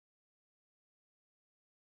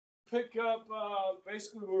pick up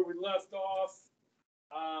basically where we left off.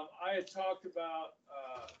 I had talked about,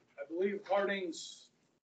 I believe Harding's,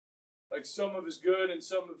 like some of his good and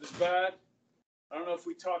some of his bad. I don't know if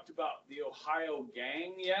we talked about the Ohio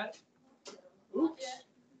gang yet. Oops.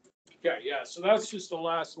 Okay, yeah, so that's just the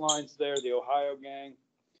last lines there, the Ohio gang.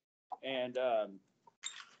 And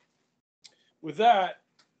with that,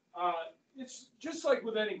 it's just like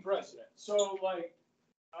with any president. So, like,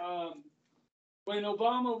 when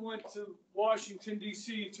Obama went to Washington,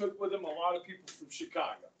 D.C., he took with him a lot of people from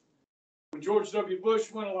Chicago. When George W.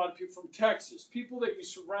 Bush went, a lot of people from Texas. People that you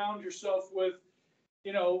surround yourself with,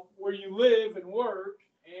 you know, where you live and work,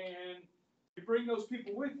 and you bring those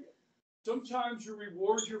people with you. Sometimes you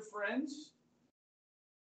reward your friends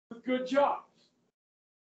with good jobs.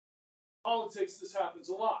 Politics, this happens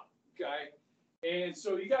a lot, okay? And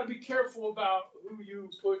so you got to be careful about who you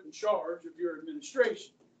put in charge of your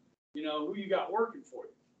administration. You know, who you got working for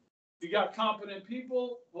you. If you got competent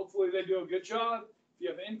people, hopefully they do a good job. If you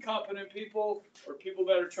have incompetent people or people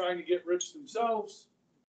that are trying to get rich themselves,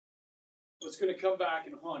 it's going to come back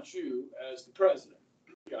and haunt you as the president,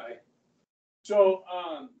 okay? So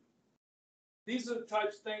these are the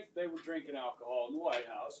types of things. They were drinking alcohol in the White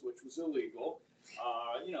House, which was illegal.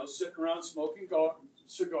 You know, sitting around smoking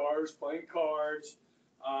cigars, playing cards.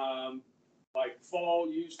 Like Fall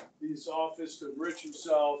used his office to enrich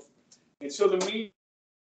himself. And so the media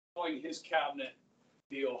calling his cabinet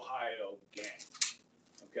the Ohio gang.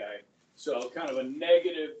 Okay? So kind of a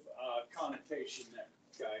negative connotation there.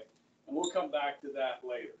 Okay? And we'll come back to that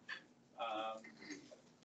later.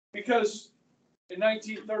 Because in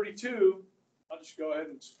 1932, I'll just go ahead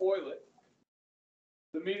and spoil it.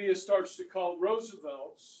 The media starts to call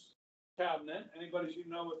Roosevelt's cabinet. Anybody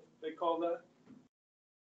know what they call that?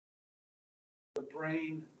 The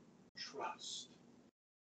brain trust.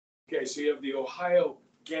 Okay, so you have the Ohio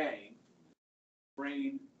gang,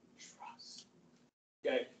 brain trust.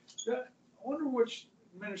 Okay, I wonder which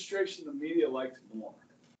administration the media liked more.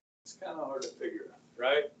 It's kind of hard to figure out,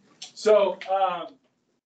 right? So,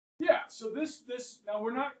 yeah, so this, now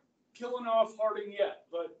we're not killing off Harding yet,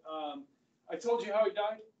 but I told you how he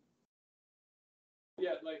died?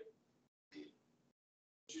 Yeah, like, did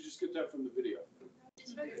you just get that from the video?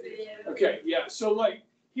 Okay, yeah, so like,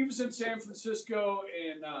 he was in San Francisco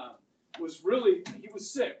and he was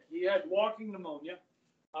sick. He had walking pneumonia,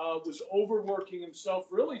 was overworking himself,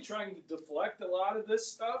 really trying to deflect a lot of this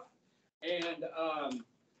stuff. And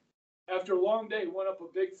after a long day, went up a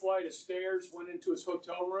big flight of stairs, went into his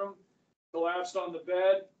hotel room, collapsed on the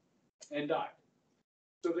bed, and died.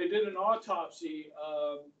 So they did an autopsy,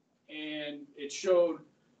 and it showed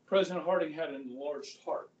President Harding had an enlarged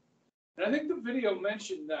heart. And I think the video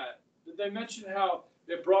mentioned that. Did they mention how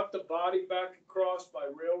they brought the body back across by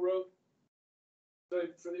railroad?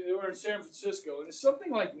 So they were in San Francisco, and it's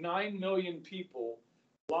something like 9 million people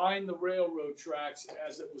lined the railroad tracks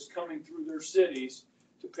as it was coming through their cities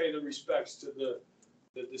to pay the respects to the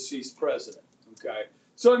deceased president. Okay,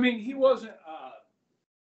 so I mean, he wasn't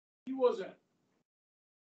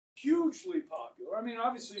hugely popular. I mean,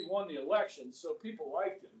 obviously he won the election, so people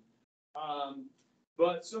liked him.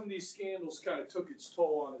 But some of these scandals kind of took its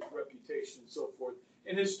toll on his reputation and so forth.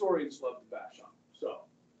 And historians love to bash on him.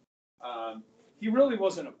 So he really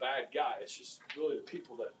wasn't a bad guy. It's just really the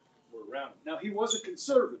people that were around him. Now, he was a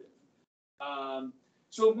conservative.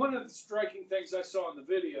 So one of the striking things I saw in the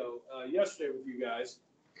video yesterday with you guys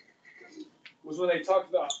was when they talked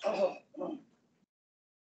about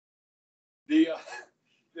the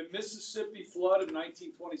Mississippi flood of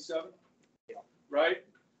 1927, right?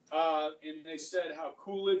 And they said how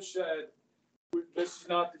Coolidge said, this is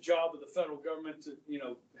not the job of the federal government to, you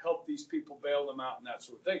know, help these people, bail them out and that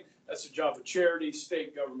sort of thing. That's the job of charities,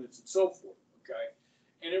 state governments, and so forth, okay?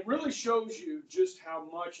 And it really shows you just how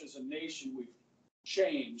much as a nation we've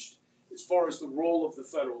changed as far as the role of the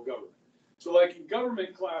federal government. So like in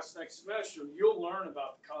government class next semester, you'll learn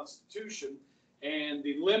about the Constitution and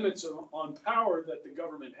the limits on power that the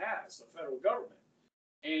government has, the federal government.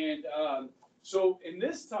 And so in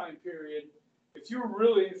this time period, if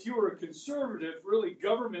you were a conservative, really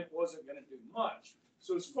government wasn't going to do much.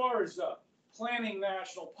 So as far as planning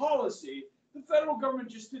national policy, the federal government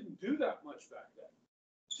just didn't do that much back then.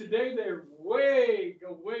 Today, they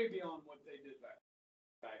go way beyond what they did back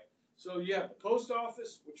then. Okay? So you have the post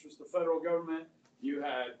office, which was the federal government. You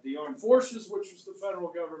had the armed forces, which was the federal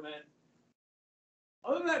government.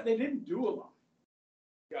 Other than that, they didn't do a lot.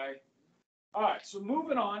 Okay? All right, so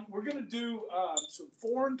moving on, we're going to do some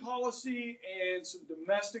foreign policy and some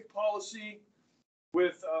domestic policy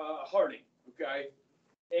with Harding, okay?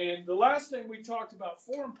 And the last thing we talked about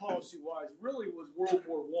foreign policy-wise really was World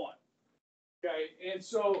War I. Okay, and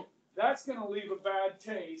so that's going to leave a bad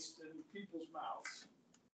taste in people's mouths,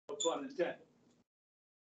 no pun intended.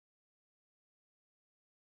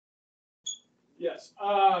 Yes.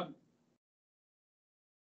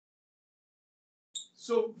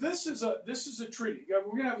 So this is a treaty. We're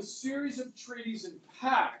going to have a series of treaties and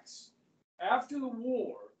pacts after the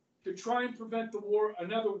war to try and prevent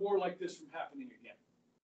another war like this from happening again.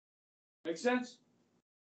 Make sense?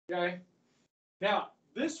 Okay. Now,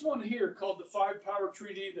 this one here called the 5-Power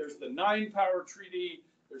Treaty. There's the 9-Power Treaty.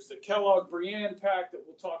 There's the Kellogg-Briand Pact that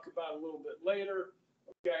we'll talk about a little bit later.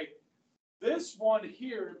 Okay. This one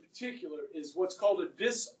here in particular is what's called a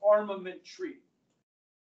disarmament treaty.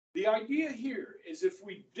 The idea here is if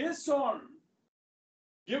we disarm,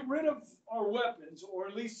 get rid of our weapons, or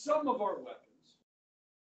at least some of our weapons,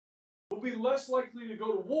 we'll be less likely to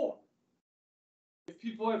go to war if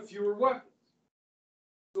people have fewer weapons.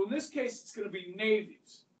 So in this case, it's going to be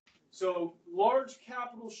navies. So large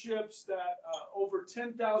capital ships that over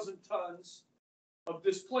 10,000 tons of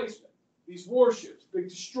displacement. These warships, big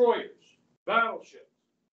destroyers, battleships,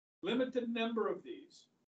 limited number of these.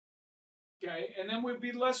 Okay, and then we'd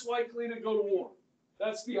be less likely to go to war.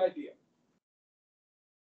 That's the idea.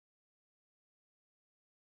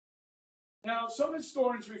 Now, some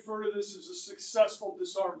historians refer to this as a successful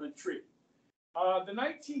disarmament treaty. The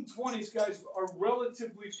 1920s, guys, are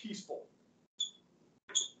relatively peaceful.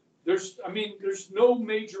 There's no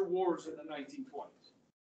major wars in the 1920s.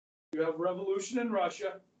 You have revolution in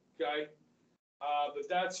Russia, okay, but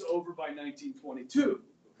that's over by 1922.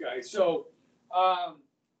 Okay, so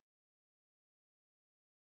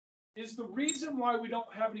is the reason why we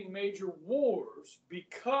don't have any major wars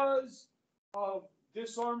because of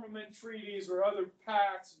disarmament treaties or other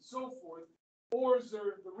pacts and so forth, or is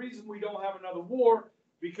there the reason we don't have another war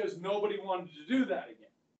because nobody wanted to do that again?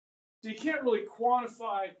 So you can't really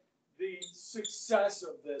quantify the success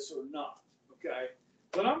of this or not, okay?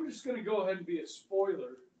 But I'm just going to go ahead and be a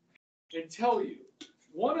spoiler and tell you,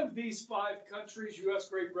 one of these 5 countries, U.S.,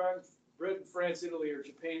 Great Britain, France, Italy, or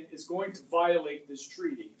Japan, is going to violate this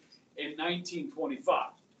treaty in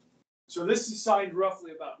 1925. So this is signed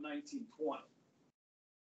roughly about 1920.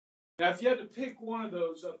 Now, if you had to pick one of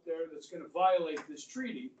those up there that's going to violate this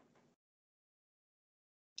treaty,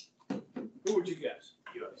 who would you guess?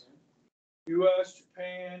 U.S. U.S.,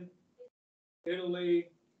 Japan, Italy.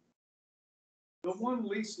 The one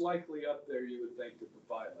least likely up there you would think that would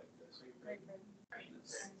violate this.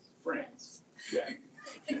 France. Yeah.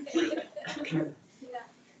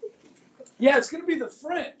 Yeah, it's going to be the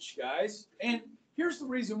French, guys. And here's the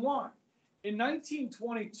reason why. In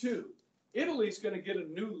 1922, Italy's going to get a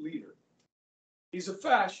new leader. He's a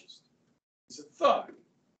fascist. He's a thug.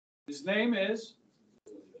 His name is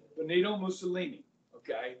Benito Mussolini.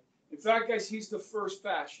 Okay? In fact, guys, he's the first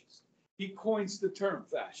fascist. He coins the term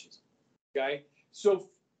fascism. Okay? So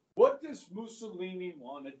what does Mussolini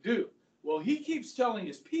want to do? Well, he keeps telling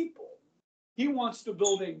his people he wants to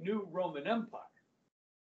build a new Roman Empire.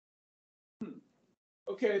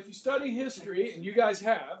 Okay, if you study history, and you guys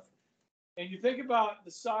have, and you think about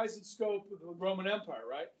the size and scope of the Roman Empire,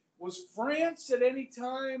 right? Was France at any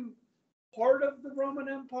time part of the Roman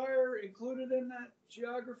Empire included in that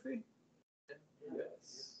geography?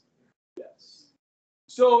 Yes. Yes.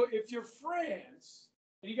 So if you're France,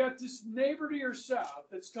 and you got this neighbor to your south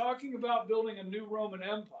that's talking about building a new Roman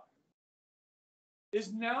Empire,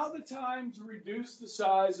 is now the time to reduce the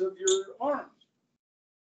size of your arms?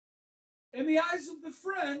 In the eyes of the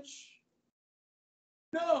French,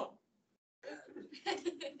 no.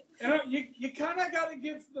 And you kind of got to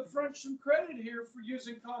give the French some credit here for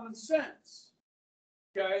using common sense.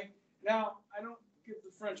 Okay? Now, I don't give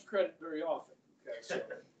the French credit very often. Okay, so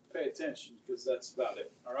pay attention because that's about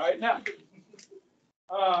it. All right? Now,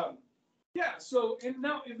 yeah, so and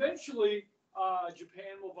now eventually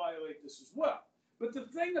Japan will violate this as well. But the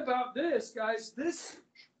thing about this, guys, this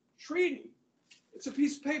treaty, it's a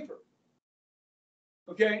piece of paper.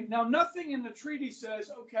 Okay, now nothing in the treaty says,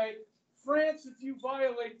 okay, France, if you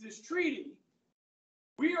violate this treaty,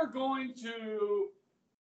 we are going to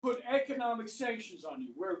put economic sanctions on you,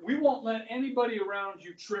 where we won't let anybody around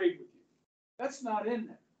you trade with you. That's not in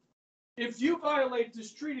there. If you violate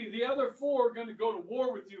this treaty, the other 4 are going to go to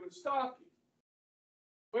war with you and stop you.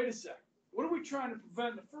 Wait a second. What are we trying to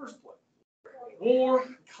prevent in the first place? War,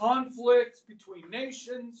 conflict between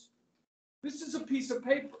nations. This is a piece of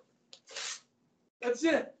paper. That's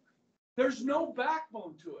it. There's no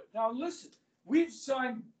backbone to it. Now listen, we've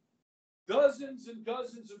signed dozens and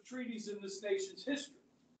dozens of treaties in this nation's history.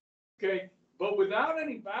 Okay, but without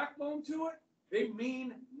any backbone to it, They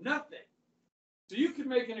mean nothing. So you can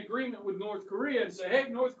make an agreement with North Korea and say, hey,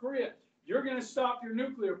 North Korea, you're going to stop your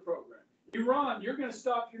nuclear program. Iran, you're going to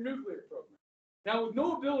stop your nuclear program. Now, with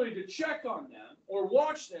no ability to check on them or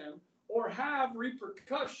watch them or have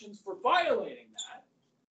repercussions for violating that,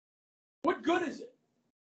 what good is it?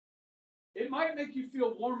 It might make you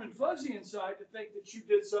feel warm and fuzzy inside to think that you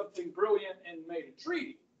did something brilliant and made a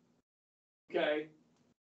treaty. Okay?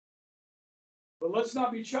 But let's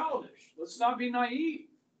not be childish. Let's not be naive.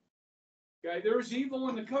 Okay? There is evil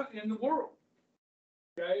in the world.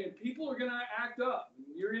 Okay? And people are going to act up.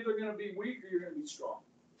 You're either going to be weak or you're going to be strong.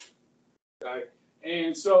 Okay?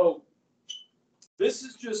 And so this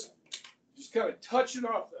is just kind of touching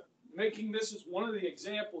off, making this as one of the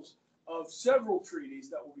examples of several treaties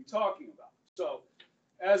that we'll be talking about. So,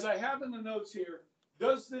 as I have in the notes here,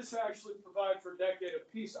 does this actually provide for a decade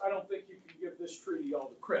of peace? I don't think you can give this treaty all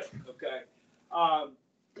the credit, okay?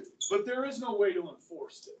 But there is no way to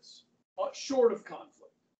enforce this, short of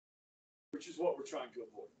conflict, which is what we're trying to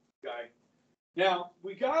avoid, okay? Now,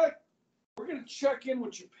 we're going to check in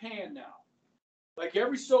with Japan now. Like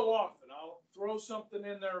every so often, I'll throw something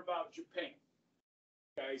in there about Japan.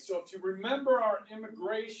 Okay, so if you remember our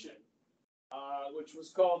immigration, which was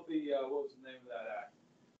called what was the name of that act?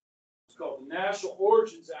 It's called the National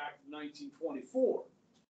Origins Act of 1924.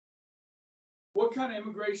 What kind of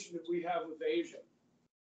immigration did we have with Asia?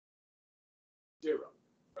 Zero,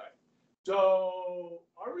 right? So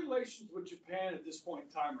our relations with Japan at this point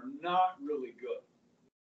in time are not really good,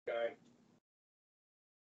 okay?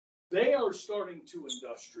 They are starting to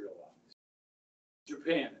industrialize.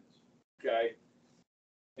 Japan is, okay?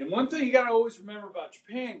 And one thing you got to always remember about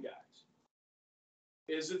Japan, guys,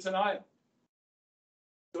 is it's an island.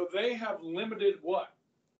 So they have limited what?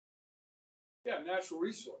 Yeah, natural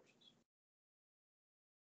resources.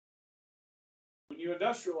 When you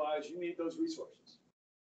industrialize, you need those resources.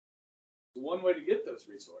 The one way to get those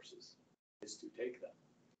resources is to take them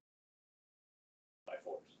by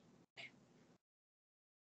force.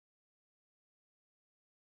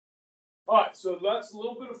 All right, so that's a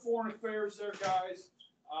little bit of foreign affairs there, guys.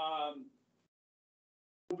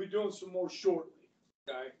 We'll be doing some more shortly,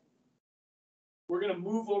 okay? We're going to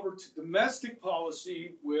move over to domestic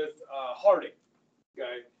policy with Harding,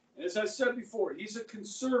 okay? And as I said before, he's a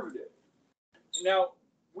conservative. Now,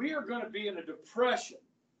 we are going to be in a depression.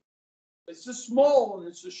 It's a small and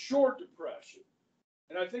it's a short depression.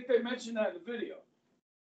 And I think they mentioned that in the video,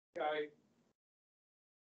 okay?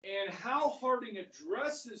 And how Harding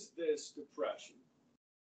addresses this depression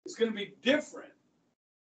is going to be different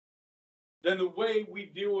than the way we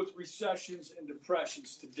deal with recessions and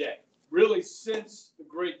depressions today, really since the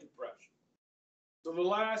Great Depression. So the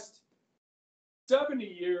last 70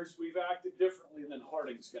 years, we've acted differently than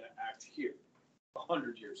Harding's going to act here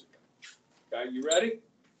 100 years ago. Okay, you ready?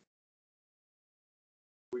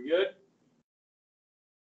 We good?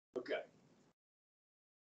 Okay.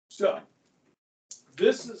 So,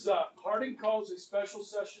 this is, Harding calls a special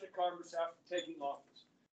session of Congress after taking office.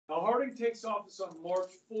 Now, Harding takes office on March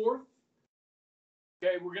 4th.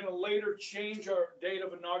 Okay, we're going to later change our date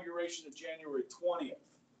of inauguration to January 20th.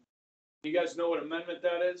 You guys know what amendment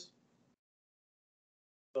that is?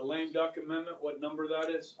 The lame duck amendment, what number that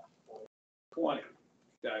is? 20.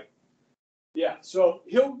 Okay. Yeah, so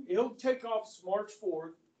he'll take office March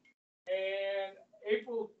 4th, and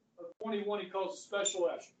April of 21 he calls a special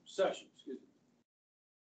session. Excuse me.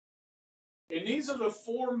 And these are the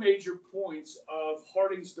four major points of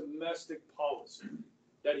Harding's domestic policy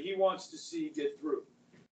that he wants to see get through.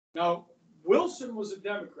 Now, Wilson was a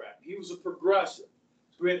Democrat. He was a progressive.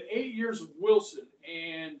 So we had 8 years of Wilson,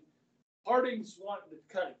 and Harding's wanting to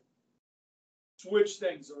kind of switch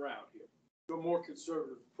things around here to a more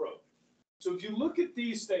conservative approach. So if you look at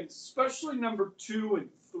these things, especially number 2 and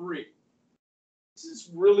 3, this is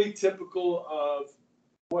really typical of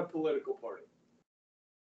what political party?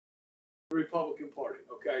 The Republican Party.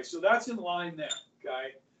 Okay, so that's in line there.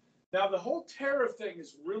 Okay. Now, the whole tariff thing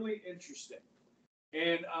is really interesting.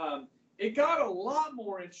 And it got a lot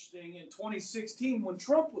more interesting in 2016 when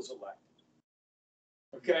Trump was elected.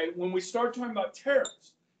 Okay, when we start talking about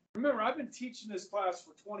tariffs. Remember, I've been teaching this class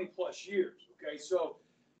for 20 plus years. Okay, so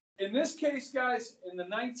in this case, guys, in the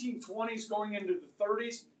 1920s going into the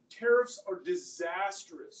 30s, tariffs are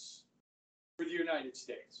disastrous for the United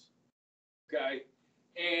States. Okay,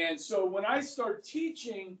 and so when I start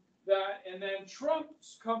teaching that, and then Trump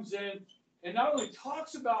comes in and not only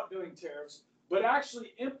talks about doing tariffs, but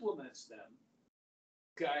actually implements them,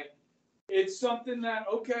 okay, it's something that,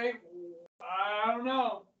 okay, I don't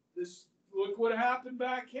know, look what happened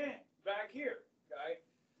back here, okay?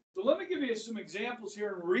 So let me give you some examples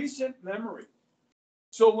here in recent memory.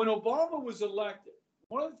 So when Obama was elected,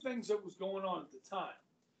 one of the things that was going on at the time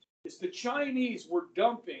is the Chinese were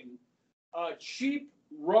dumping cheap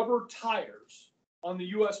rubber tires on the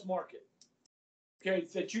U.S. market. Okay,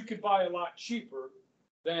 that you could buy a lot cheaper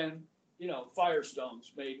than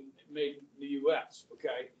Firestones made in the U.S.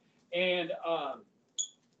 Okay, and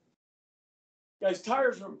guys,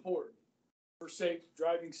 tires are important for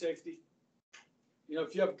driving safety.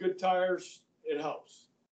 If you have good tires, it helps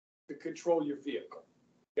to control your vehicle.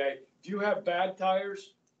 Okay, if you have bad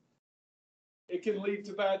tires, it can lead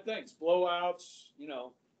to bad things, blowouts,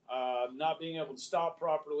 not being able to stop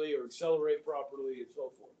properly or accelerate properly and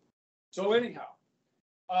so forth. So anyhow,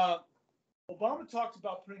 Obama talked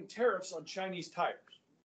about putting tariffs on Chinese tires.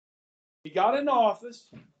 He got into office,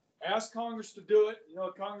 asked Congress to do it. You know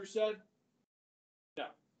what Congress said? No.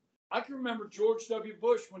 I can remember George W.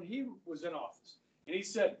 Bush when he was in office, and he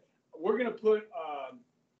said, we're going to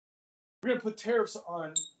put tariffs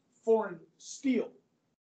on foreign steel,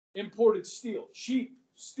 imported steel, cheap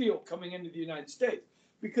steel coming into the United States.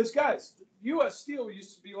 Because, guys, U.S. steel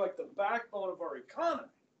used to be like the backbone of our economy,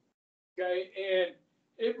 okay? And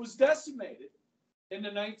it was decimated in the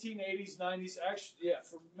 1980s, 90s. Actually, yeah,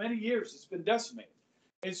 for many years it's been decimated.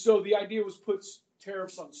 And so the idea was put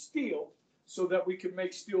tariffs on steel so that we could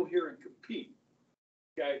make steel here and compete,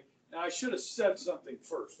 okay? Now, I should have said something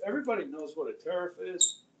first. Everybody knows what a tariff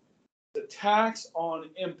is. The tax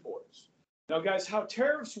on imports. Now, guys, how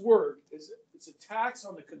tariffs work is it's a tax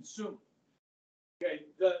on the consumer. Okay,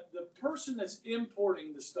 the person that's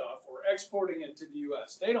importing the stuff or exporting it to the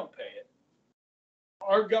U.S., they don't pay it.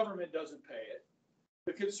 Our government doesn't pay it.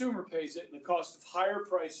 The consumer pays it in the cost of higher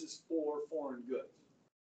prices for foreign goods.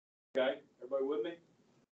 Okay, everybody with me?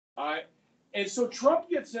 All right. And so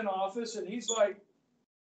Trump gets in office and he's like,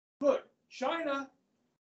 look, China,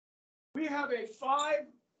 we have a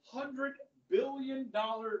 $500 billion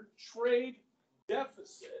trade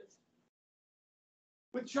deficit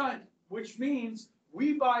with China, which means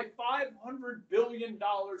we buy $500 billion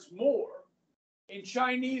more in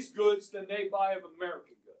Chinese goods than they buy of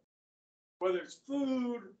American goods, whether it's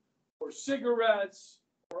food or cigarettes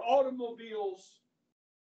or automobiles.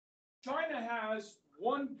 China has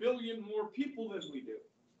 1 billion more people than we do.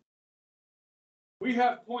 We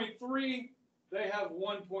have 0.3, they have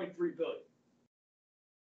 1.3 billion.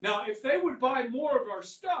 Now, if they would buy more of our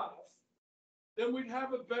stuff, then we'd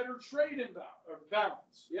have a better trade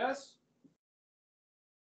balance, yes?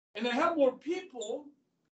 And they have more people,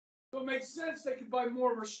 so it makes sense they could buy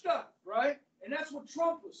more of our stuff, right? And that's what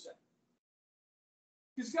Trump was saying.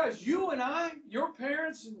 Because, guys, you and I, your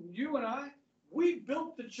parents and you and I, we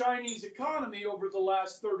built the Chinese economy over the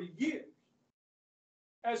last 30 years.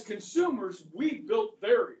 As consumers, we built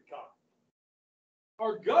their economy.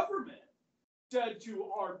 Our government said to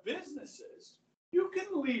our businesses, you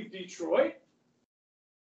can leave Detroit.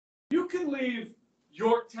 You can leave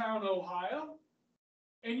Yorktown, Ohio,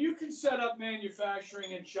 and you can set up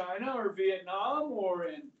manufacturing in China or Vietnam or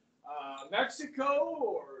in Mexico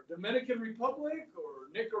or Dominican Republic or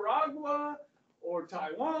Nicaragua or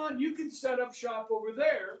Taiwan. You can set up shop over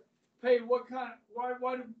there. Pay what kind? Why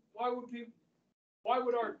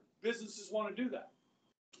would our businesses want to do that?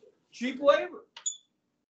 Cheap labor,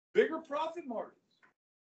 bigger profit margins.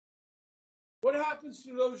 What happens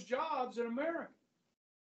to those jobs in America?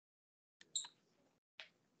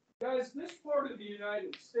 Guys, this part of the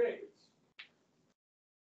United States,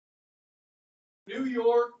 New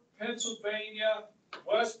York, Pennsylvania,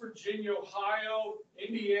 West Virginia, Ohio,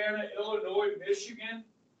 Indiana, Illinois, Michigan,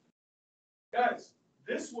 guys,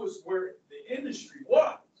 this was where the industry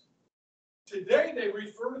was. Today, they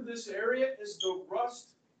refer to this area as the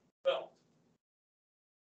Rust Belt.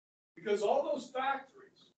 Because all those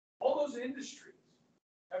factories, all those industries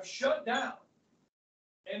have shut down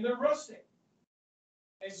and they're rusting.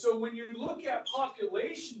 And so when you look at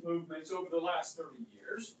population movements over the last 30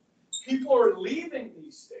 years, people are leaving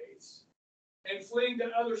these states and fleeing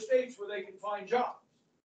to other states where they can find jobs.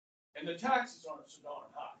 And the taxes aren't so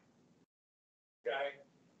darn high. Okay?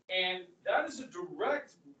 And that is a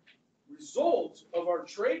direct result of our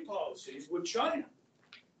trade policies with China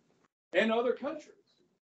and other countries.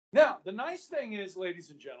 Now, the nice thing is,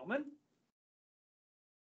 ladies and gentlemen,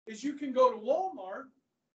 is you can go to Walmart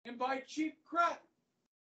and buy cheap crap.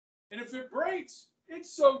 And if it breaks,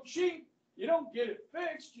 it's so cheap, you don't get it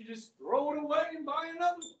fixed. You just throw it away and buy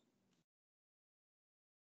another one.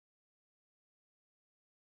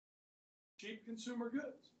 Cheap consumer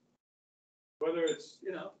goods. Whether it's,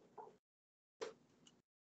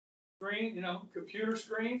 computer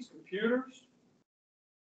screens, computers,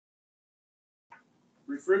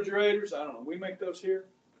 refrigerators, I don't know, we make those here.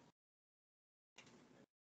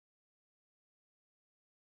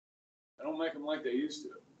 I don't make them like they used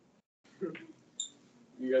to.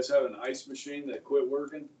 You guys have an ice machine that quit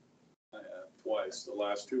working? I have twice, the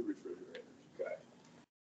last 2 refrigerators. Okay.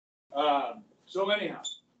 So anyhow,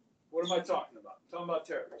 what am I talking about? I'm talking about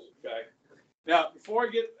tariffs. Okay. Now, before I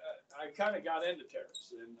get, I kind of got into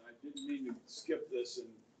tariffs, and I didn't mean to skip this. And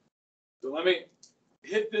so let me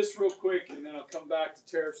hit this real quick, and then I'll come back to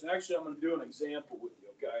tariffs. And actually, I'm going to do an example with you.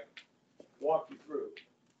 Okay. Walk you through.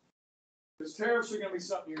 Because tariffs are going to be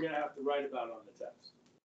something you're going to have to write about on the test.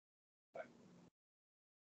 Okay.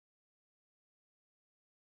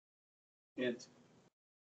 Hint.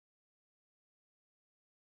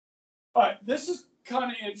 All right, this is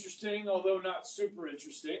kind of interesting, although not super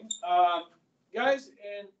interesting. Guys,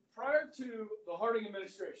 and prior to the Harding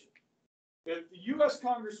administration, if the U.S.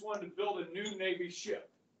 Congress wanted to build a new Navy ship,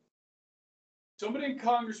 somebody in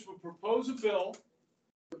Congress would propose a bill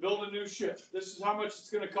to build a new ship. This is how much it's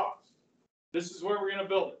going to cost. This is where we're going to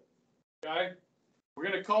build it. Okay? We're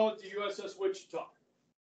going to call it the USS Wichita.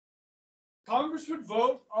 Congress would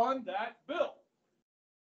vote on that bill.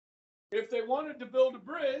 If they wanted to build a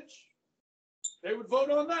bridge, they would vote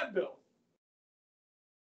on that bill.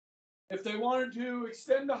 If they wanted to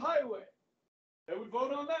extend a highway, they would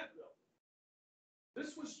vote on that bill.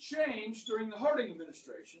 This was changed during the Harding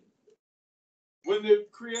administration when they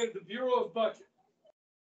created the Bureau of Budget.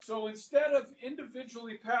 So instead of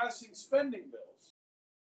individually passing spending bills,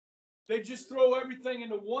 they just throw everything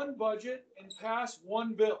into one budget and pass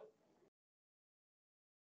one bill.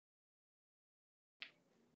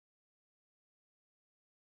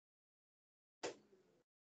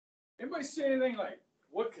 Anybody see anything like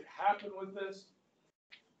what could happen with this?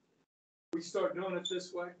 We start doing it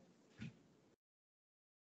this way.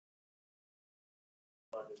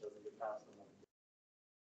 Budget doesn't get passed.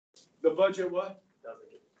 The budget what? Doesn't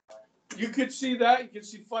get passed. You could see that. You could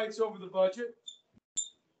see fights over the budget.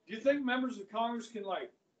 Do you think members of Congress can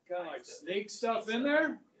kind of sneak stuff in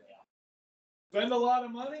there? Yeah. Spend a lot of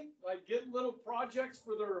money, like get little projects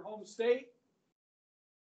for their home state?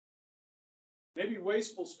 Maybe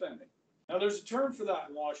wasteful spending. Now, there's a term for that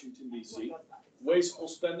in Washington, D.C. Wasteful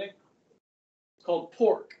spending. It's called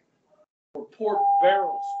pork, or pork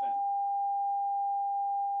barrel spending.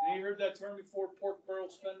 Have you heard that term before, pork barrel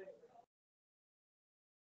spending?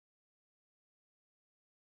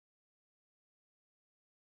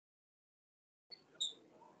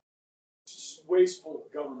 Just wasteful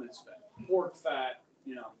government spending. Pork fat,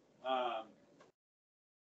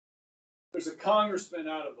 There's a congressman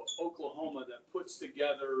out of Oklahoma that puts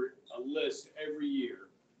together a list every year,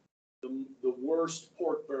 the worst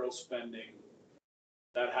pork barrel spending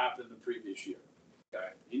that happened the previous year.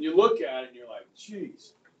 Okay, and you look at it and you're like,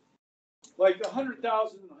 geez, like $100,000,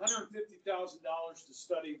 $150,000 to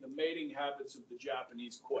study the mating habits of the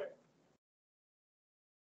Japanese quail.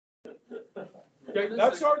 Okay,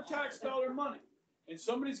 that's our tax dollar money, and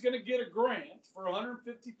somebody's going to get a grant for $150,000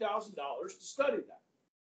 to study that.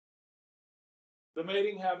 The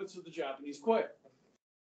mating habits of the Japanese quail.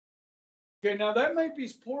 Okay, now that might be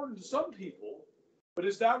important to some people, but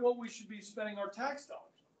is that what we should be spending our tax dollars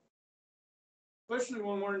on? Especially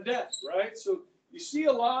when we're in debt, right? So you see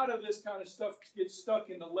a lot of this kind of stuff get stuck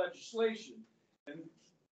into legislation, and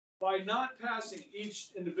by not passing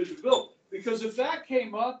each individual bill, because if that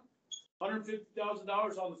came up,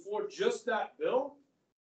 $150,000 on the floor, just that bill,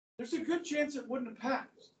 there's a good chance it wouldn't have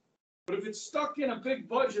passed. But if it's stuck in a big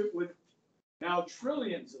budget with now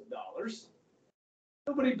trillions of dollars,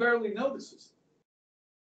 nobody barely notices it.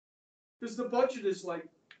 Because the budget is like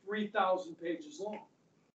 3,000 pages long,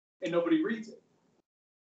 and nobody reads it.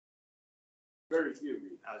 Very few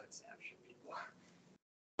read it. I was going to say, people.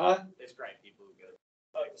 Huh? There's great people who go.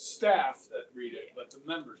 Staff that read it, but the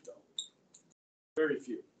members don't. Very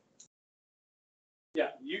few.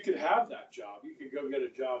 Yeah, you could have that job. You could go get a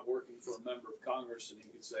job working for a member of Congress, and you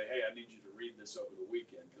could say, hey, I need you to read this over the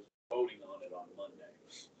weekend because we're voting on it on Monday.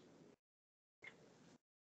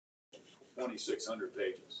 2,600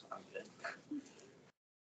 pages. I'm kidding.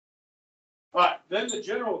 All right, then the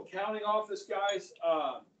General Accounting Office, guys,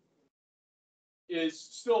 is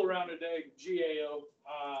still around today, GAO,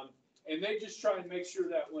 and they just try and make sure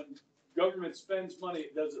that when government spends money,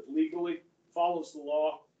 it does it legally, follows the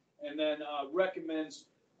law, and then recommends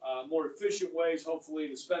more efficient ways, hopefully,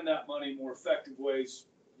 to spend that money, more effective ways,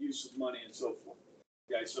 use of money, and so forth.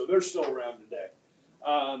 Okay, so they're still around today.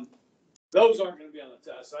 Those aren't going to be on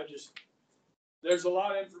the test. There's a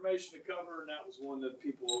lot of information to cover, and that was one that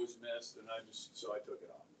people always missed, and so I took it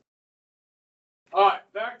off. All right,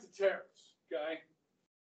 back to tariffs, okay?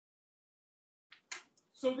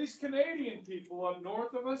 So these Canadian people up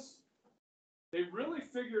north of us, they really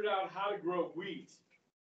figured out how to grow wheat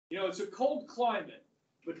You know, it's a cold climate,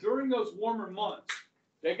 but during those warmer months,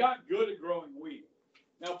 they got good at growing wheat.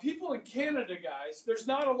 Now, people in Canada, guys, there's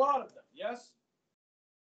not a lot of them, yes?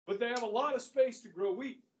 But they have a lot of space to grow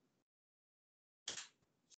wheat.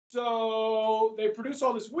 So they produce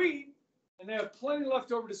all this wheat, and they have plenty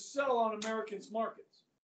left over to sell on America's markets.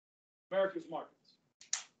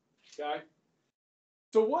 Okay?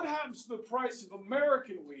 So what happens to the price of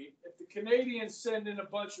American wheat if the Canadians send in a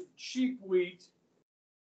bunch of cheap wheat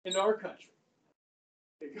into our country?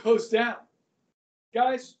 It goes down.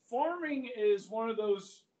 Guys, farming is one of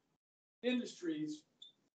those industries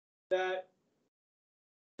that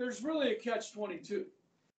there's really a catch-22.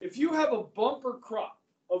 If you have a bumper crop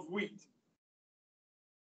of wheat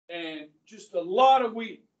and just a lot of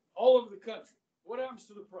wheat all over the country, what happens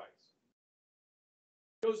to the price?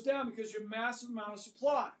 It goes down because you have a massive amount of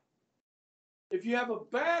supply. If you have a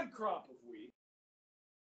bad crop of wheat,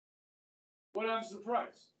 what happens to the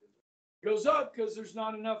price? It goes up because there's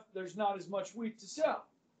not as much wheat to sell.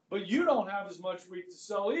 But you don't have as much wheat to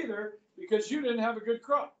sell either because you didn't have a good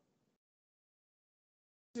crop.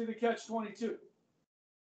 See the catch-22.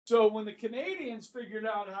 So when the Canadians figured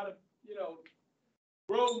out how to,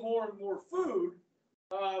 grow more and more food,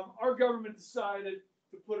 our government decided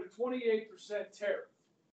to put a 28% tariff.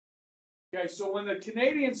 Okay, so when the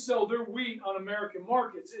Canadians sell their wheat on American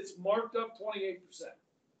markets, it's marked up 28%.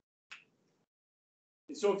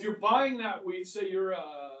 And so if you're buying that wheat, say you're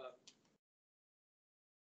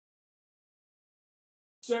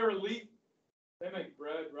Sara Lee, they make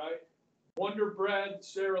bread, right? Wonder Bread,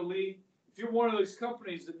 Sara Lee. If you're one of those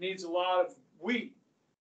companies that needs a lot of wheat,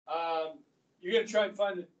 you're going to try and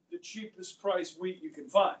find the cheapest price wheat you can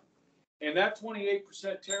find. And that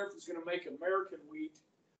 28% tariff is going to make American wheat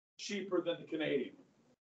cheaper than the Canadian.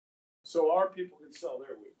 So our people can sell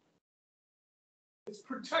their wheat. It's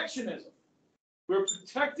protectionism. We're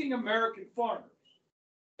protecting American farmers.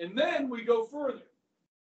 And then we go further.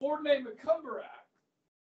 Ford-Macomber Act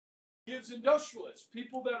gives industrialists,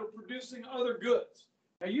 people that are producing other goods.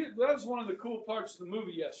 Now, that was one of the cool parts of the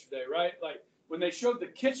movie yesterday, right? Like when they showed the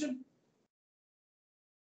kitchen,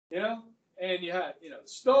 and you had, the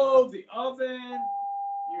stove, the oven,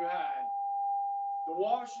 you had the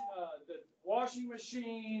washing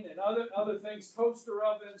machine and other things, toaster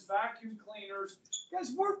ovens, vacuum cleaners.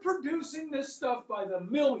 Guys, we're producing this stuff by the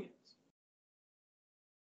millions.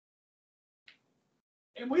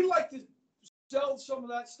 And we like to sell some of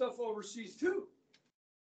that stuff overseas too.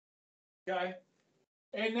 Okay?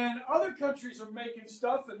 And then other countries are making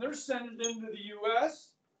stuff and they're sending it into the U.S.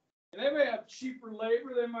 And they may have cheaper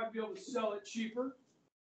labor. They might be able to sell it cheaper.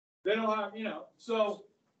 They don't have, So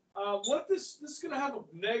what this is going to have a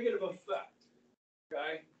negative effect.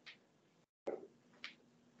 Okay?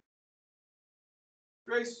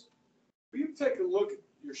 Grace, will you take a look at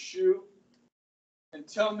your shoe and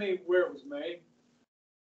tell me where it was made?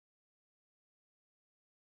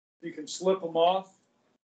 You can slip them off.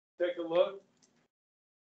 Take a look.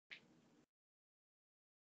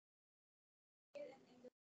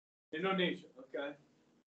 Indonesia, okay.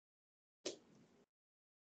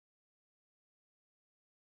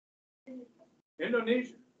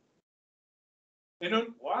 Indonesia.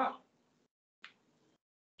 Wow.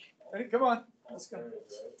 Hey, come on. Let's go.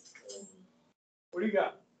 What do you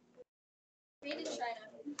got? Made in China.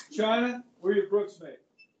 China? Where are your Brooks made?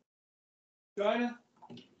 China?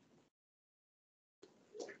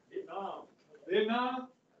 Vietnam?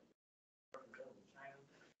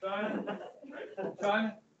 China?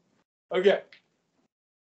 China? Okay.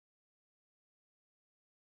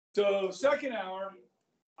 So second hour,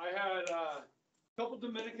 I had a couple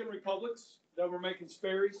Dominican republics that were making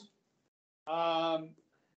Sperry's,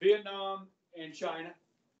 Vietnam and China.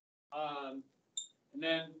 And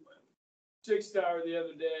then sixth hour the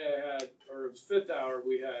other day I had, or it was fifth hour,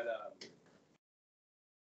 we had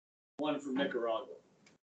one from Nicaragua.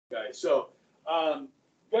 Okay, so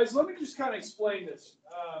guys, let me just kind of explain this.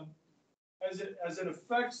 As it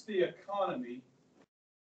affects the economy.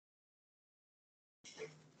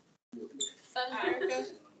 South America.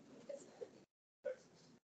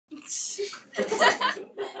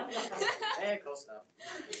 Hey, close enough.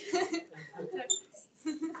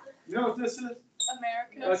 You know what this is?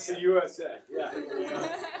 America. That's the USA. Yeah.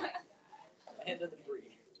 End of the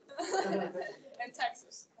free. And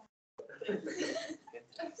Texas.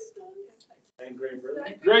 And Great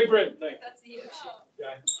Britain. Great Britain, thank you. That's the ocean.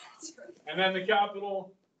 Okay. And then the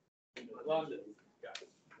capital, London. Okay.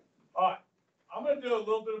 All right. I'm going to do a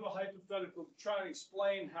little bit of a hypothetical to try and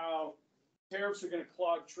explain how tariffs are going to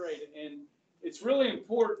clog trade. And it's really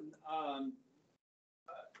important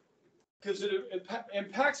because it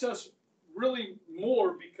impacts us really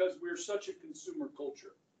more because there's such a consumer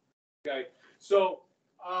culture. Okay, so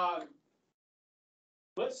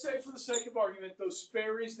let's say for the sake of argument, those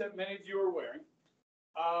Sperry's that many of you are wearing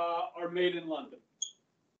are made in London.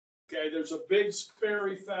 Okay, there's a big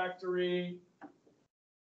Sperry factory.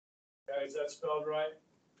 Okay, is that spelled right?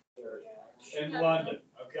 In London,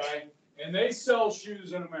 okay? And they sell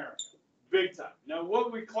shoes in America, big time. Now,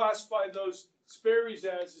 what we classify those Sperry's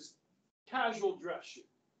as is casual dress shoe.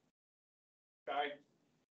 Okay?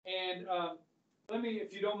 And let me,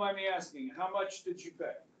 if you don't mind me asking, how much did you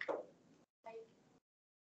pay?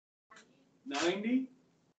 90?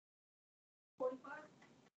 45?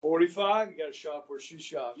 45? You gotta shop where she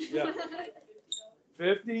shops. Yeah.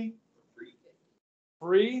 50?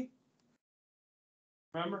 Free?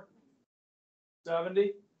 Remember?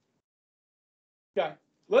 70? Okay.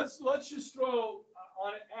 Let's just throw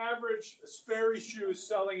on average a Sperry shoe is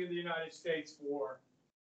selling in the United States for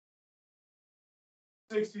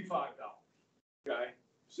 $65. Okay.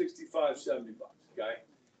 65, 70 bucks. Okay.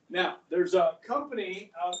 Now, there's a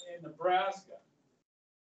company out in Nebraska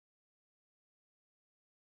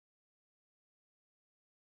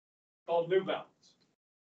called New Balance.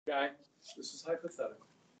 Okay. This is hypothetical.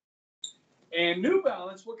 And New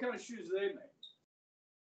Balance, what kind of shoes do they make?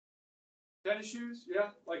 Tennis shoes? Yeah.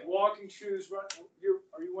 Like walking shoes, right?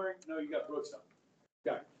 Are you wearing? No, you got Brooks on.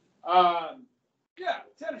 Okay. Yeah,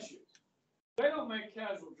 tennis shoes. They don't make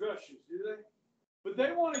casual dress shoes, do they? But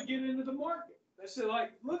they want to get into the market. They say,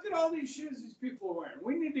 like, look at all these shoes these people are wearing.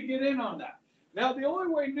 We need to get in on that. Now, the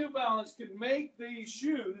only way New Balance can make these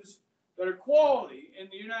shoes that are quality in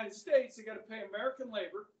the United States, they got to pay American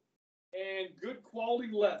labor and good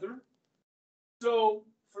quality leather. So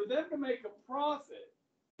for them to make a profit,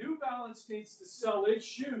 New Balance needs to sell its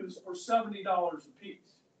shoes for $70 a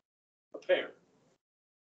piece, a pair.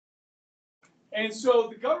 And so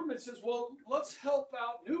the government says, well, let's help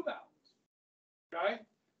out New Balance. Okay?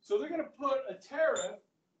 So they're going to put a tariff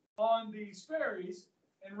on these Sperry's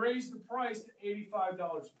and raise the price to $85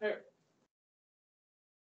 a pair.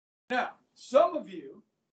 Now, some of you,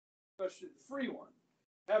 especially the free one,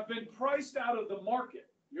 have been priced out of the market.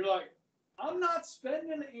 You're like, I'm not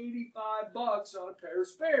spending 85 bucks on a pair of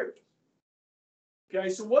Sperry's. Okay,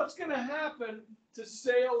 so what's going to happen to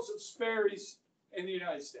sales of Sperry's in the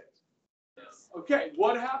United States? Okay,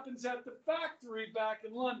 what happens at the factory back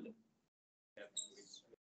in London?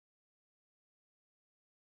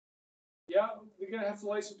 Yeah, we're going to have to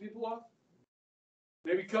lay some people off?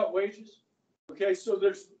 Maybe cut wages? Okay, so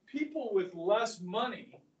there's people with less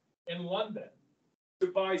money in London to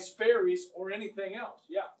buy Sperry's or anything else.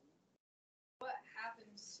 Yeah. What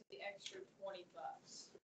happens to the extra 20 bucks?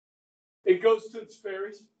 It goes to the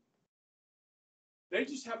Sperry's. They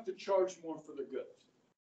just have to charge more for the goods.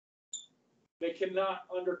 They cannot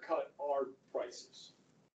undercut our prices.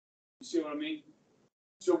 You see what I mean?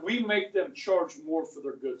 So we make them charge more for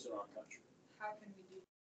their goods in our country. How can we do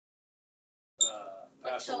that?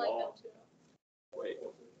 Pass a Telling them law. to. Wait,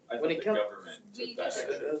 I When think it the comes- government We took that just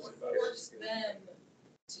extra force them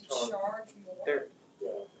to charge more. They're,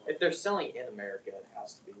 if they're selling in America, it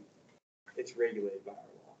has to be, it's regulated by our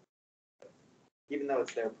law. Even though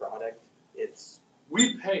it's their product, it's,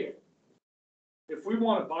 We pay it. If we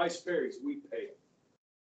want to buy Sperry's, we pay it.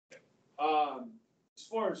 As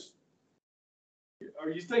far as, are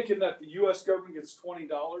you thinking that the U.S. government gets $20?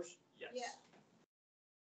 Yes. Yeah.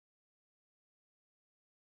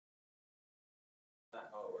 Is that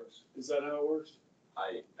how it works? Is that how it works?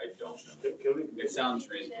 I don't know. It sounds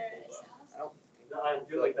reasonable though. I don't. I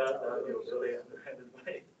feel like that, really underhanded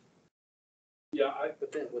by. Yeah,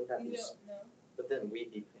 But then would that We be, don't know. but then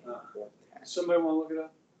we'd be paying more tax. somebody want to look it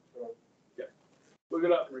up? Yeah. Look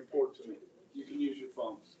it up and report to me. You can use your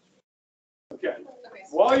phones. Okay. Okay,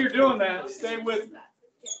 so- While you're doing that, stay with me.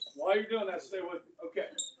 While you're doing that, stay with me. Okay.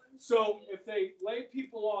 So if they lay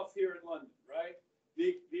people off here in London, right?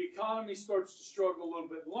 The economy starts to struggle a little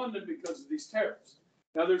bit in London because of these tariffs.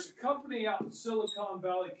 Now there's a company out in Silicon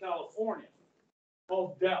Valley, California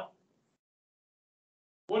called Dell.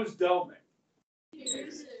 What does Dell make?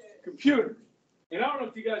 Computers. And I don't know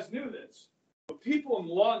if you guys knew this, but people in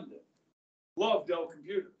London love Dell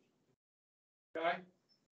computers. Okay?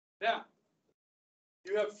 Now,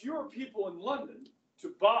 you have fewer people in London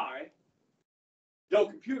to buy Dell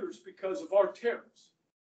computers because of our tariffs.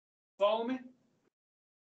 Follow me?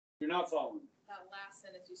 You're not following me. That last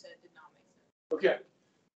sentence you said did not make sense. Okay.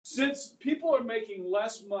 Since people are making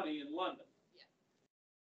less money in London,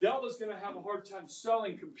 Dell is going to have a hard time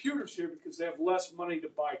selling computers here because they have less money to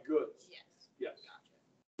buy goods. Yes. Yes.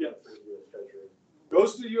 Gotcha. Yes.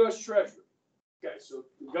 Goes to the U.S. Treasury. Okay, so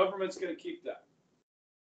the government's going to keep that.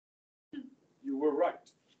 You were right.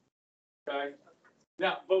 Okay?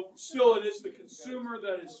 Now, but still, it is the consumer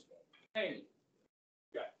that is paying.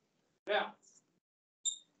 Okay? Now,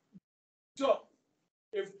 so,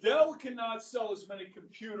 if Dell cannot sell as many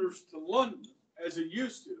computers to London as it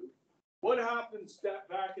used to, what happens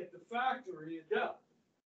back at the factory at Dell?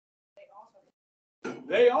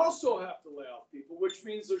 They also have to lay off people, which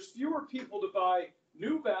means there's fewer people to buy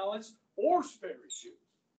New Balance or Sperry shoes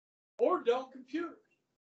or Dell computers.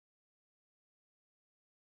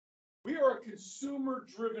 We are a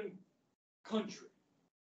consumer-driven country,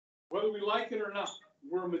 whether we like it or not.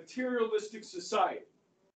 We're a materialistic society.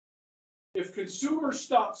 If consumers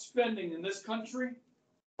stop spending in this country,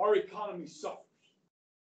 our economy suffers.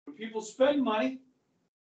 When people spend money,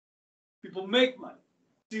 people make money.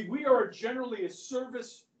 See, we are generally a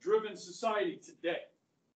service-driven society today.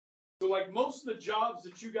 So like most of the jobs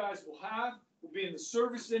that you guys will have will be in the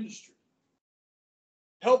service industry,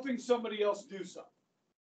 helping somebody else do something.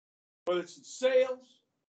 Whether it's in sales,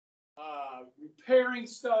 repairing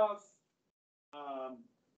stuff,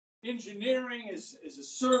 engineering is a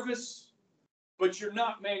service, but you're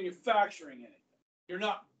not manufacturing anything. You're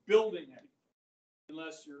not building anything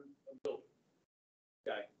unless you're a builder.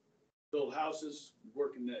 Okay? Build houses,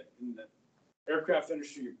 work in the aircraft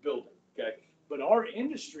industry, you're building. Okay? But our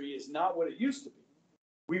industry is not what it used to be.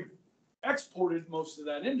 We've exported most of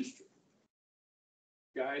that industry.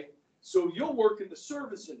 Okay? So you'll work in the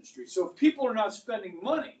service industry. So if people are not spending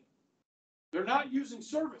money, they're not using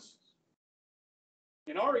services.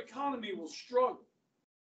 And our economy will struggle.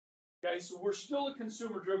 Okay, so we're still a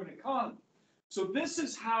consumer-driven economy. So this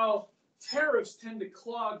is how tariffs tend to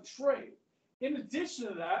clog trade. In addition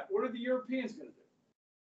to that, what are the Europeans going to do?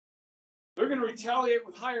 They're going to retaliate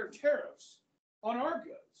with higher tariffs on our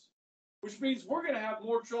goods, which means we're going to have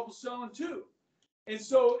more trouble selling too. And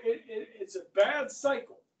so it's a bad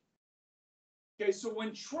cycle. Okay, so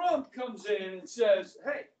when Trump comes in and says,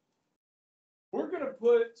 hey, we're going to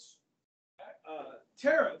put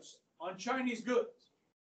tariffs on Chinese goods,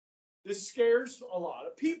 this scares a lot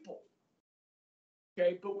of people.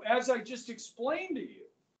 Okay, but as I just explained to you,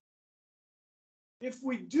 if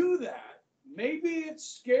we do that, maybe it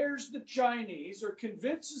scares the Chinese or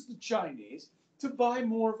convinces the Chinese to buy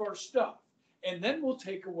more of our stuff. And then we'll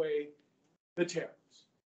take away the tariffs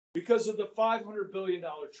because of the $500 billion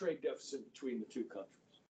trade deficit between the two countries.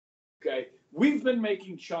 Okay, we've been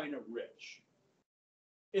making China rich.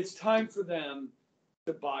 It's time for them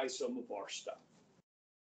to buy some of our stuff.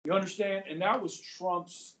 You understand? And that was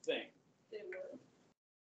Trump's thing. They were.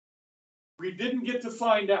 We didn't get to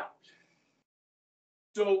find out.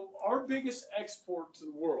 So our biggest export to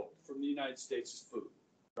the world from the United States is food,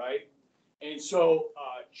 right? And so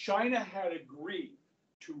China had agreed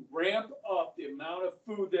to ramp up the amount of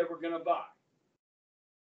food they were going to buy.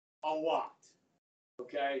 A lot.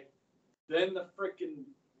 Okay? Then the freaking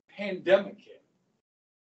pandemic hit.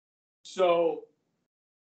 So,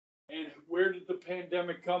 and where did the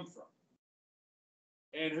pandemic come from?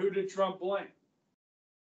 And who did Trump blame?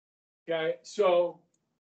 Okay, so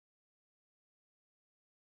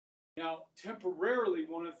now temporarily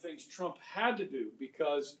one of the things Trump had to do,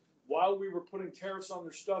 because while we were putting tariffs on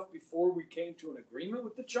their stuff before we came to an agreement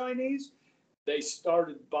with the Chinese, they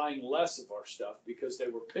started buying less of our stuff because they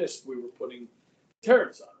were pissed we were putting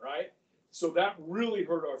tariffs on, right? So that really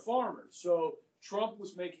hurt our farmers. So Trump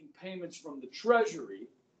was making payments from the Treasury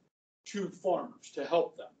to farmers to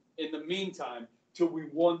help them in the meantime till we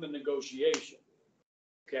won the negotiation.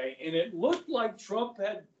 Okay, and it looked like Trump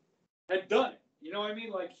had done it. You know what I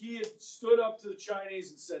mean? Like he had stood up to the Chinese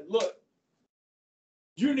and said, look,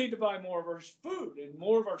 you need to buy more of our food and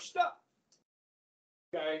more of our stuff.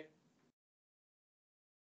 Okay.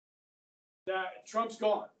 That Trump's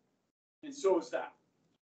gone. And so is that.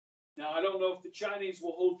 Now, I don't know if the Chinese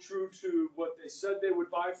will hold true to what they said they would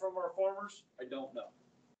buy from our farmers. I don't know.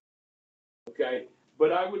 Okay.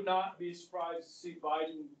 But I would not be surprised to see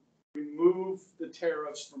Biden remove the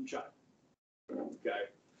tariffs from China. Okay.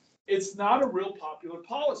 It's not a real popular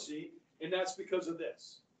policy, and that's because of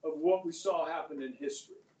this, of what we saw happen in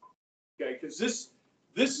history. Okay, because this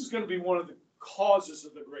is going to be one of the causes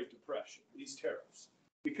of the Great Depression, these tariffs.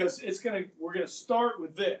 Because we're gonna start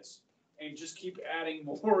with this and just keep adding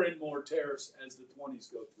more and more tariffs as the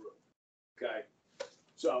 20s go through. Okay.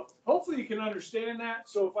 So hopefully you can understand that.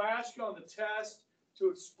 So if I ask you on the test to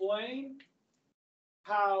explain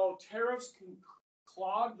how tariffs can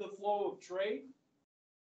clog the flow of trade,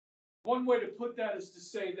 one way to put that is to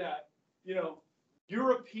say that,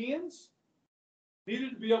 Europeans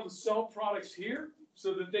needed to be able to sell products here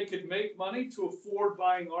so that they could make money to afford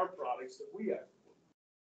buying our products that we have.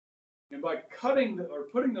 And by putting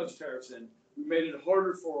those tariffs in, we made it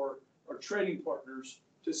harder for our trading partners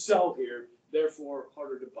to sell here, therefore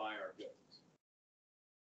harder to buy our goods.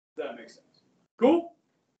 That makes sense. Cool?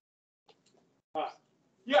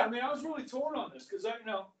 Yeah, I mean, I was really torn on this because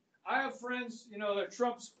I have friends, they're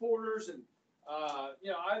Trump supporters, and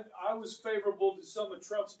I was favorable to some of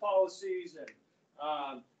Trump's policies,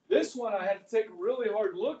 and this one I had to take a really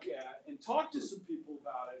hard look at and talk to some people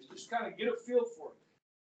about it, just kind of get a feel for it.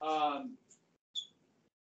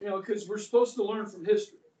 Because we're supposed to learn from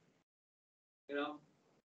history.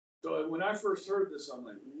 So when I first heard this, I'm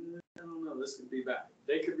like, I don't know, this could be bad.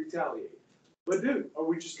 They could retaliate. But dude, are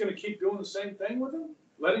we just going to keep doing the same thing with them?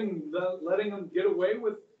 Letting them get away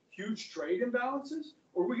with huge trade imbalances?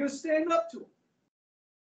 Or are we going to stand up to them?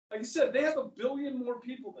 Like I said, they have 1 billion more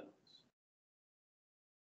people than us.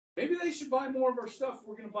 Maybe they should buy more of our stuff.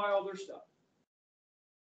 We're going to buy all their stuff.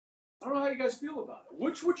 I don't know how you guys feel about it.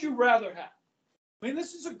 Which would you rather have? I mean,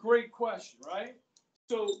 this is a great question, right?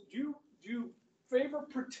 So do you favor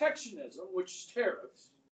protectionism, which is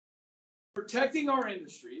tariffs, protecting our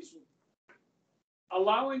industries,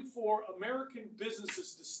 allowing for American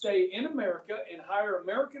businesses to stay in America and hire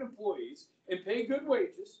American employees and pay good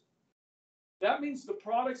wages? That means the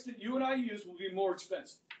products that you and I use will be more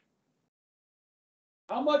expensive.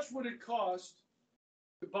 How much would it cost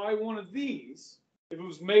to buy one of these if it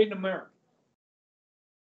was made in America?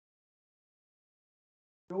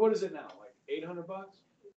 What is it now? Like $800?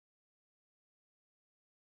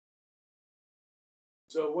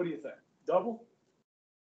 So what do you think? Double?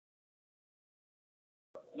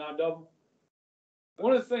 Not double?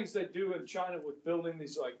 One of the things they do in China with building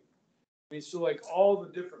these, like all the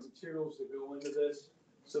different materials that go into this,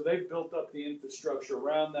 so they've built up the infrastructure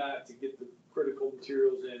around that to get the critical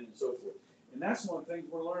materials in and so forth. And that's one of the things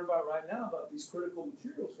we're learning about right now about these critical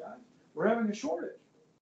materials, guys. We're having a shortage.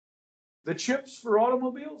 The chips for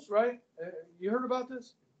automobiles, right? You heard about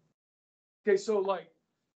this? Okay, so like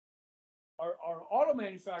our auto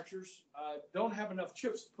manufacturers don't have enough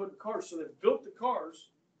chips to put in cars, so they've built the cars,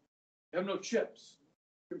 they have no chips,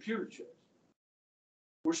 computer chips.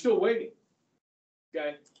 We're still waiting.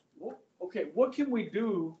 Okay, what can we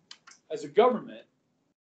do as a government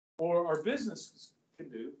or our businesses can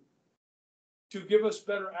do to give us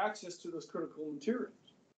better access to those critical materials?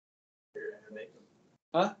 Figure out how to make them.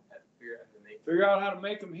 Huh? Figure out how to make them. Figure out how to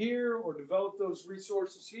make them here or develop those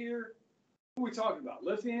resources here. What are we talking about?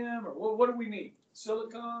 Lithium or what do we need?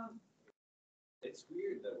 Silicon? It's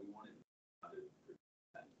weird that we wanted to,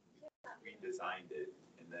 we designed it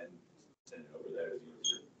and then sent it over there.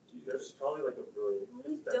 There's probably like a really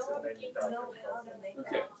We expensive don't manufacturing know how to process. make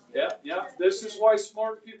Okay. that. Yeah. This is why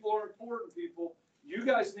smart people are important, people. You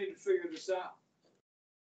guys need to figure this out.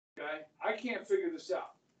 Okay? I can't figure this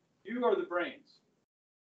out. You are the brains.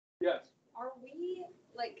 Yes. Are we,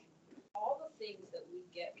 like, all the things that we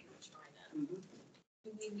get from China,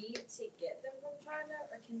 do we need to get them from China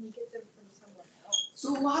or can we get them from someone else?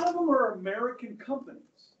 So a lot of them are American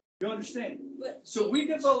companies. You understand? But So we in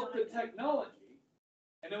develop the China, technology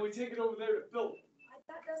and then we take it over there to build it.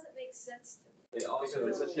 that doesn't make sense to me. They also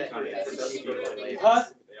Because it's a tend technical to steal it. issue. Huh?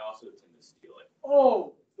 They also tend to steal it.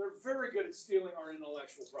 Oh, they're very good at stealing our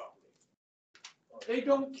intellectual property. They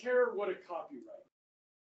don't care what a copyright.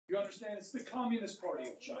 You understand? It's the Communist Party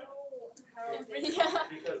of China. How are they?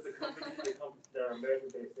 Because the companies that are American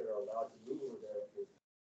based that are allowed to move over there.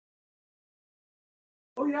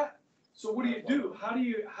 Oh yeah. So what do? How do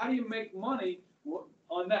you make money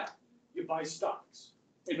on that? You buy stocks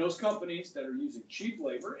in those companies that are using cheap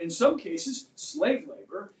labor, in some cases slave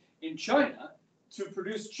labor, in China to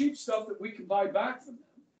produce cheap stuff that we can buy back from them.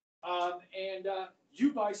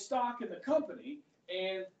 You buy stock in the company,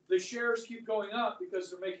 and the shares keep going up because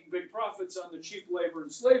they're making big profits on the cheap labor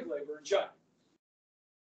and slave labor in China.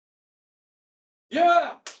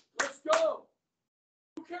 Yeah, let's go.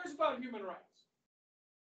 Who cares about human rights?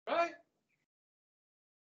 Right?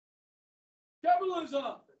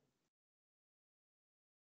 Capitalism.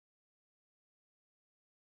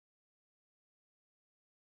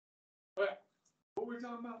 Okay, what were we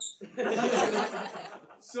talking about?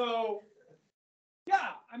 So,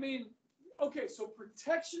 yeah, I mean, okay, so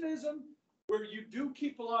protectionism, where you do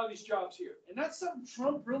keep a lot of these jobs here. And that's something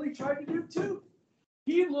Trump really tried to do too.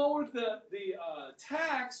 He lowered the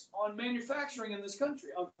tax on manufacturing in this country,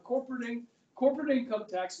 on corporate income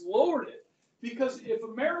tax, lowered it. Because if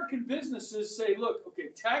American businesses say, look, okay,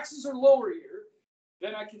 taxes are lower here,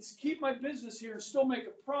 then I can keep my business here and still make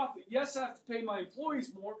a profit. Yes, I have to pay my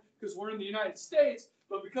employees more because we're in the United States,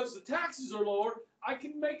 but because the taxes are lower, I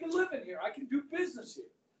can make a living here. I can do business here.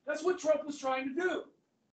 That's what Trump was trying to do.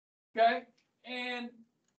 Okay? And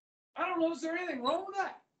I don't know, is there anything wrong with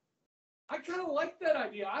that? I kind of like that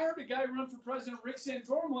idea. I heard a guy run for president, Rick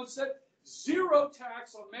Santorum, once said 0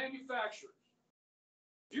 tax on manufacturers.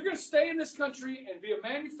 If you're going to stay in this country and be a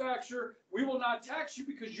manufacturer, we will not tax you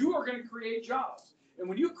because you are going to create jobs. And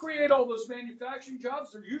when you create all those manufacturing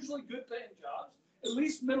jobs, they're usually good paying jobs, at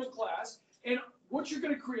least middle class. And what you're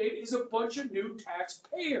going to create is a bunch of new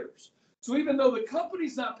taxpayers. So even though the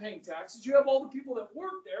company's not paying taxes, you have all the people that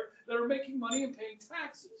work there that are making money and paying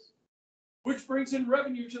taxes, which brings in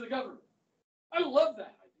revenue to the government. I love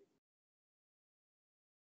that idea.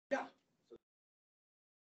 Yeah.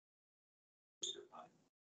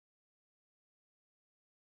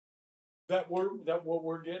 That what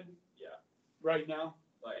we're getting? Yeah. Right now?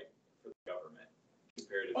 Like, for the government,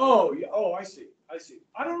 comparatively. Oh, yeah. Oh, I see.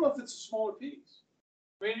 I don't know if it's a smaller piece.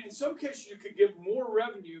 I mean, in some cases, you could get more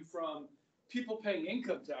revenue from people paying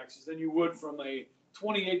income taxes than you would from a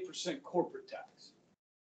 28% corporate tax.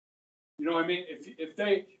 You know what I mean?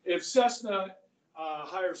 If Cessna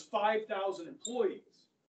hires 5,000 employees,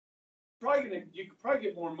 you could probably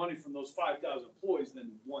get more money from those 5,000 employees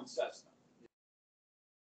than one Cessna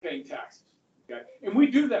paying taxes. Okay, and we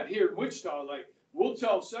do that here in Wichita. Like, we'll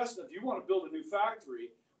tell Cessna, if you want to build a new factory,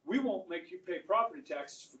 we won't make you pay property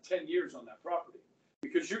taxes for 10 years on that property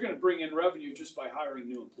because you're going to bring in revenue just by hiring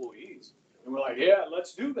new employees. And we're like, yeah,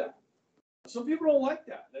 let's do that. Some people don't like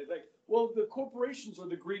that. They're like, well, the corporations are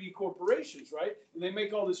the greedy corporations, right? And they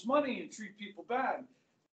make all this money and treat people bad.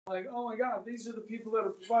 Like, oh my God, these are the people that are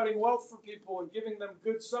providing wealth for people and giving them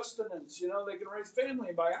good sustenance. You know, they can raise family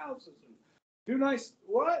and buy houses and do nice.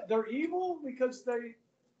 What? They're evil because they're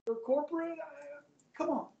corporate? Come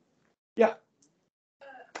on. Yeah.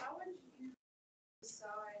 How would you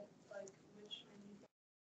decide, like, which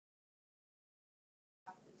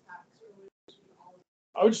have to tax or which all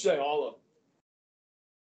of I would say all of them.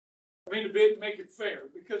 I mean, to make it fair,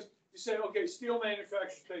 because you say, okay, steel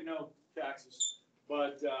manufacturers pay no taxes,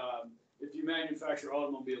 but if you manufacture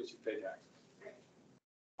automobiles, you pay taxes.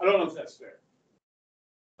 I don't know if that's fair.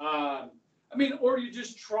 I mean, or you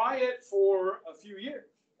just try it for a few years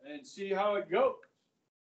and see how it goes.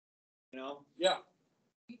 You know? Yeah.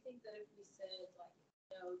 Do you think that if we said, like,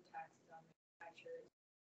 no taxes on manufacturers,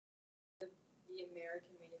 the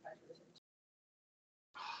American manufacturers would?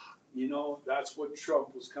 You know, that's what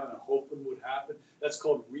Trump was kind of hoping would happen. That's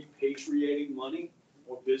called repatriating money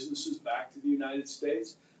or businesses back to the United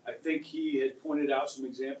States. I think he had pointed out some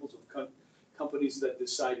examples of companies that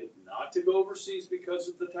decided not to go overseas because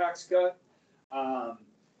of the tax cut.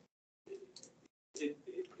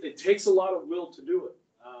 It takes a lot of will to do it.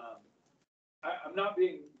 I'm not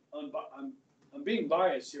being I'm being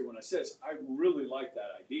biased here when I say this. I really like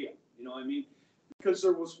that idea. You know what I mean? Because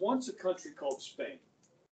there was once a country called Spain.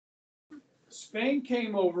 Spain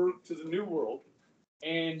came over to the New World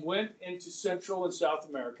and went into Central and South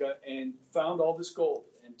America and found all this gold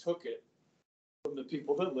and took it from the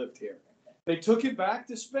people that lived here. They took it back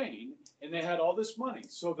to Spain and they had all this money.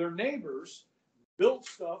 So their neighbors built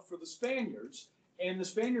stuff for the Spaniards, and the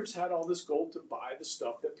Spaniards had all this gold to buy the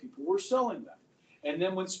stuff that people were selling them. And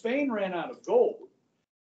then when Spain ran out of gold,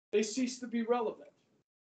 they ceased to be relevant.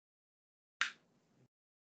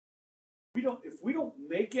 If we don't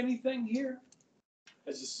make anything here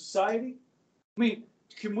as a society,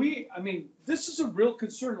 this is a real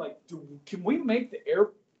concern. Like, can we make the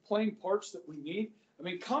airplane parts that we need? I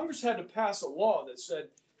mean, Congress had to pass a law that said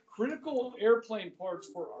critical airplane parts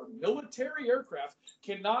for our military aircraft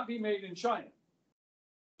cannot be made in China.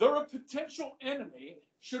 They're a potential enemy.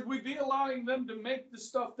 Should we be allowing them to make the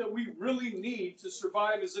stuff that we really need to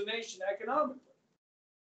survive as a nation economically?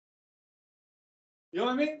 You know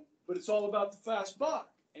what I mean? But it's all about the fast buck.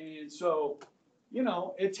 And so, you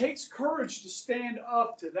know, it takes courage to stand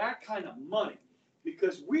up to that kind of money,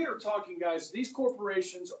 because we are talking, guys, these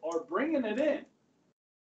corporations are bringing it in.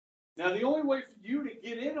 Now, the only way for you to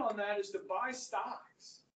get in on that is to buy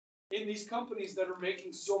stocks in these companies that are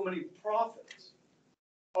making so many profits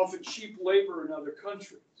off of cheap labor in other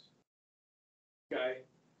countries. Okay?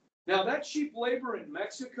 Now, that cheap labor in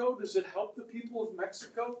Mexico, does it help the people of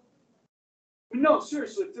Mexico? No,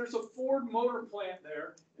 seriously, if there's a Ford motor plant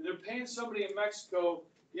there and they're paying somebody in Mexico,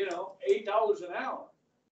 you know, $8 an hour,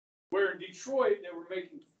 where in Detroit they were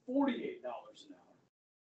making $48 an hour.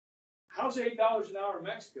 How's $8 an hour in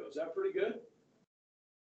Mexico? Is that pretty good?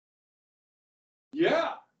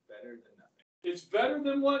 Yeah. Better than nothing. It's better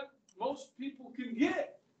than what most people can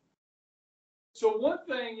get. So one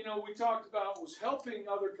thing, you know, we talked about was helping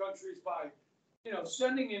other countries by, you know,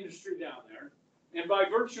 sending industry down there. And by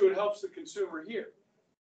virtue, it helps the consumer here.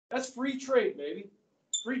 That's free trade, baby.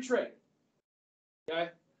 Free trade. Okay?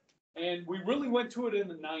 And we really went to it in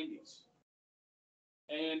the 90s.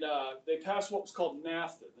 and they passed what was called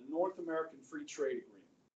NAFTA, the North American Free Trade Agreement.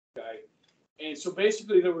 Okay, and so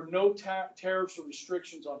basically there were no tariffs or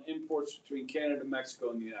restrictions on imports between Canada, Mexico,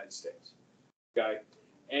 and the United States. Okay,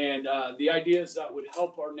 and the idea is that would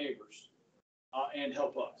help our neighbors and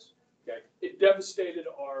help us. Okay, it devastated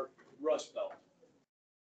our Rust Belt.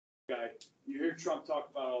 Okay, you hear Trump talk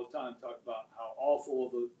about it all the time, talk about how awful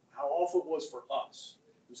it was for us.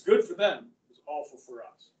 It was good for them. It was awful for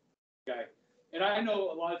us. Okay, and I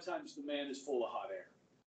know a lot of times the man is full of hot air,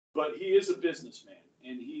 but he is a businessman,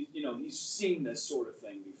 and he's seen this sort of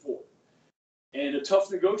thing before, and a tough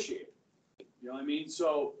negotiator. You know what I mean?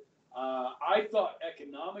 So I thought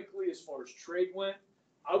economically, as far as trade went,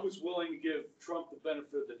 I was willing to give Trump the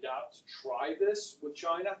benefit of the doubt to try this with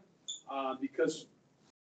China because,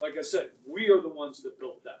 like I said, we are the ones that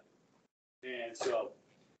built that, and so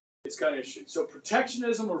it's kind of interesting. So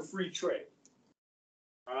protectionism or free trade?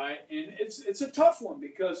 All right, and it's a tough one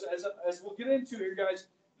because as we'll get into here, guys,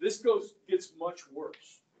 this gets much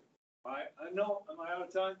worse. All right, I know. Am I out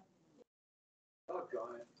of time? Oh,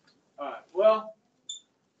 God. All right. Well,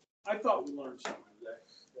 I thought we learned something today.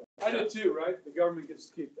 I did too, right? The government gets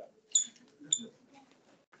to keep that.